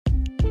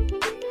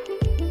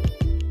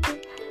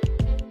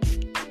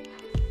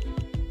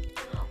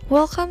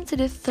Welcome to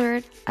the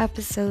third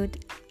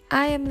episode.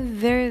 I am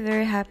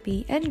very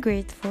happy and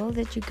grateful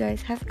that you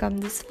guys have come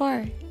this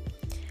far.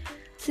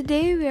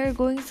 Today we are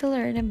going to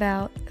learn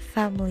about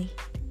family.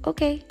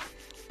 Okay,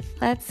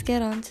 let's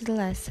get on to the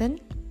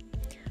lesson.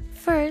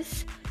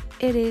 First,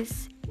 it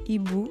is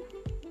ibu.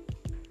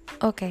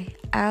 Okay,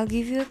 I'll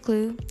give you a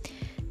clue.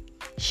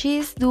 She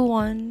is the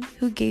one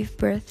who gave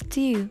birth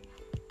to you.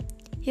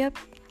 Yep,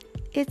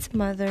 it's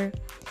mother.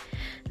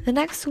 The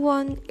next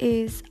one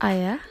is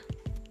ayah.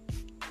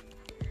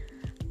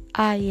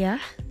 Ayah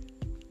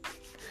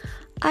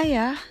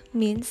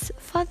means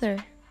father.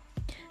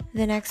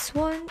 The next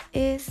one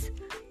is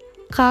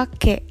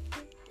kakek.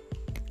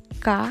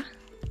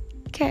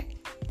 Kakek.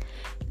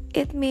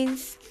 It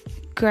means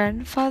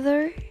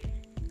grandfather.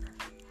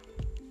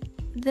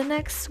 The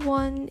next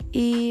one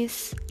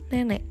is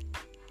nenek.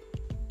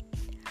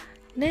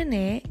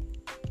 Nenek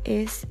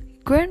is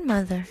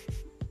grandmother.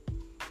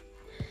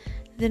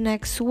 The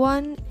next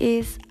one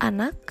is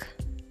anak.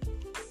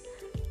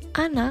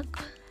 Anak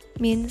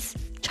means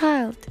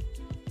child.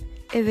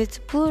 If it's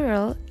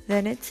plural,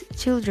 then it's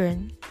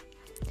children.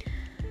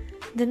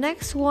 The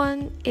next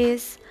one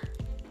is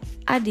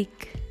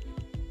adik.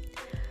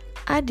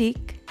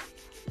 Adik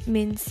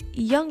means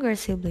younger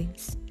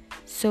siblings.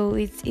 So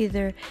it's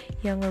either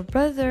younger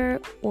brother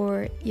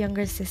or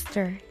younger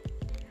sister.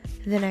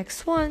 The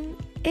next one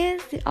is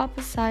the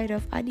opposite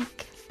of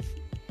adik.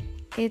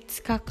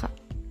 It's kakak.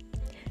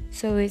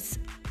 So it's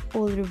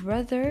older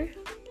brother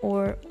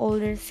or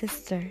older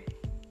sister.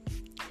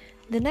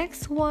 The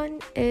next one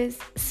is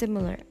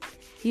similar.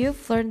 You've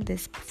learned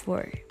this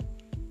before.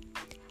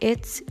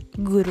 It's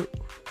guru.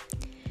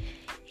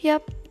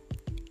 Yup,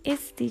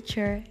 it's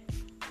teacher.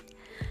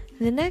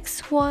 The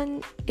next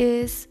one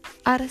is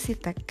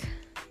arsitek.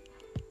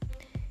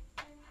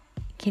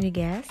 Can you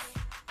guess?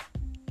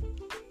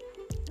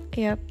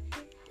 Yup,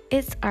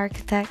 it's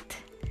architect.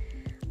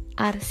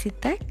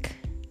 Arsitek,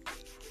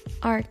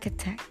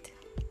 architect.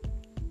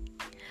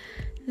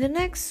 The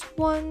next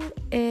one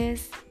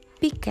is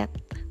piket.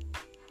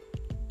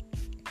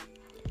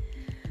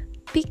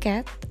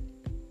 Piket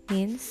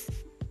means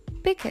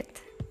picket.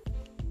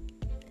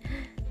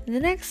 The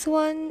next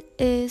one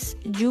is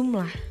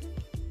jumlah.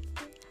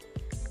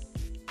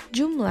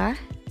 Jumlah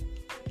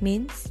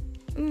means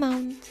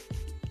amount.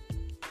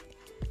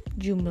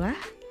 Jumlah,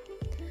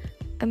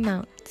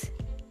 amount.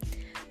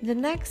 The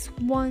next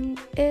one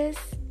is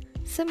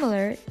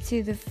similar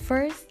to the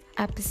first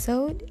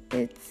episode.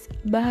 It's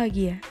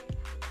bahagia.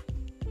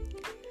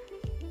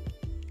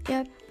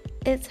 Yep,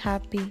 it's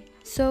happy.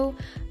 So,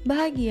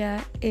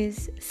 bahagia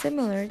is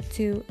similar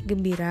to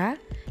gembira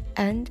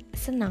and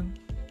senang.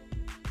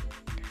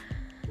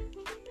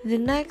 The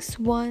next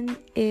one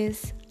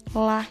is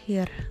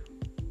lahir.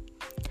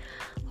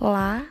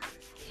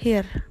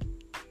 Lahir.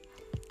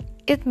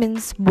 It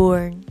means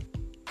born.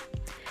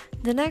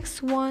 The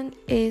next one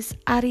is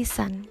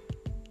arisan.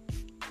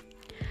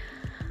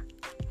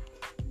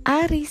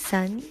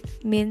 Arisan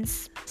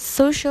means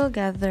social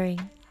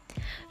gathering.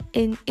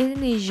 In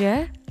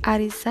Indonesia,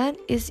 arisan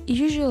is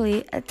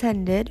usually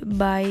attended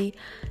by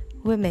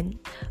women,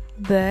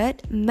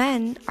 but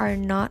men are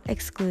not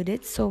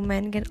excluded, so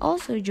men can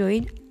also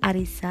join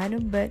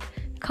arisan, but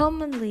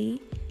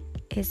commonly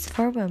it's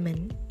for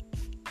women.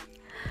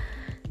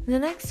 The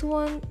next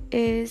one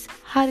is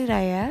Hari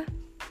Raya.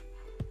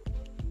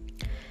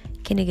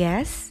 Can you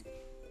guess?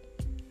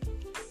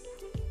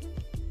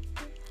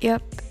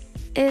 Yep,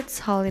 it's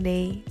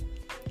holiday.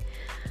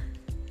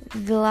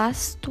 The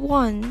last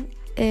one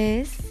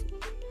is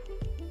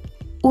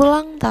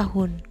ulang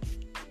tahun.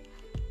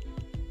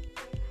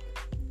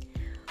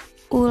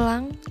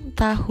 Ulang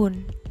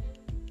tahun.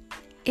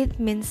 It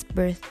means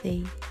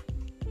birthday.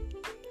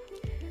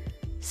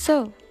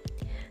 So,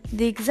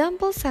 the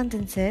example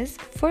sentences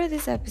for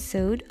this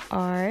episode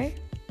are: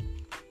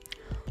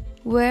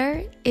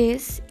 where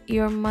is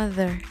your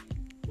mother?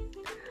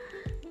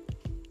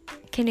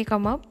 Can you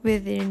come up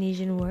with the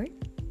Indonesian word?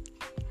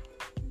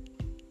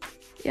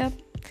 Yep,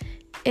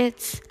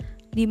 it's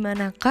di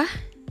manakah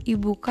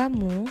ibu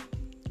kamu?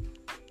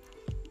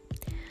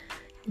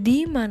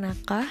 Di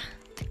manakah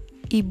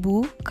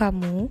ibu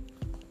kamu?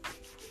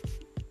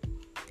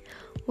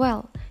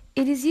 Well,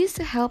 it is used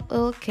to help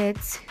little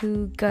kids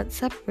who got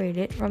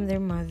separated from their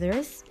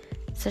mothers,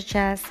 such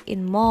as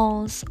in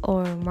malls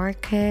or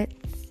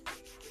markets.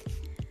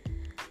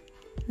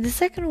 The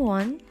second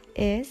one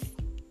is: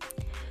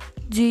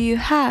 do you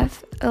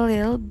have a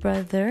little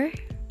brother?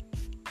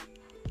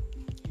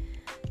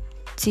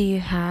 Do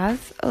you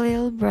have a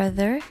little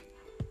brother?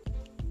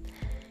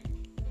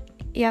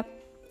 Yap,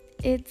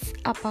 it's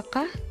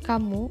apakah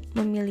kamu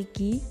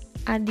memiliki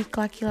adik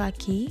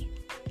laki-laki?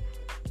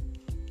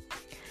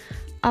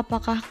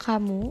 Apakah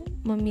kamu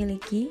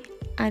memiliki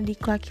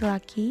adik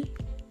laki-laki?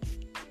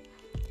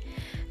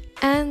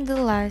 And the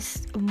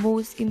last,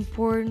 most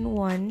important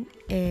one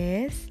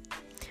is: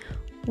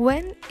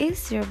 when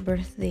is your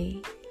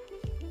birthday?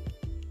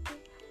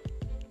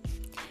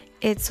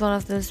 It's one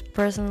of those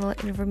personal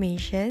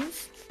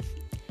informations.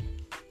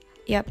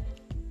 Yep.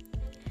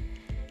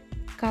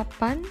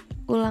 Kapan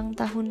ulang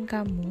tahun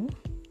kamu?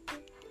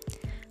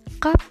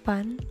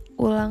 Kapan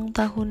ulang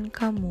tahun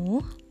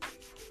kamu?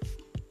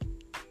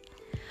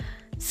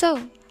 So,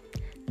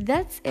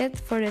 that's it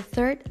for the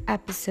third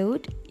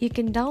episode. You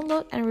can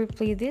download and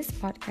replay this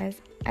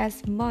podcast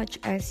as much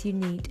as you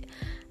need.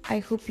 I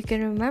hope you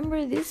can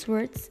remember these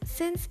words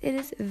since it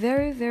is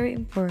very, very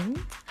important.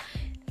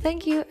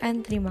 Thank you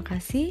and terima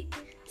kasih.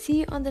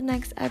 See you on the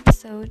next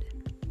episode.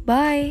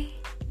 Bye!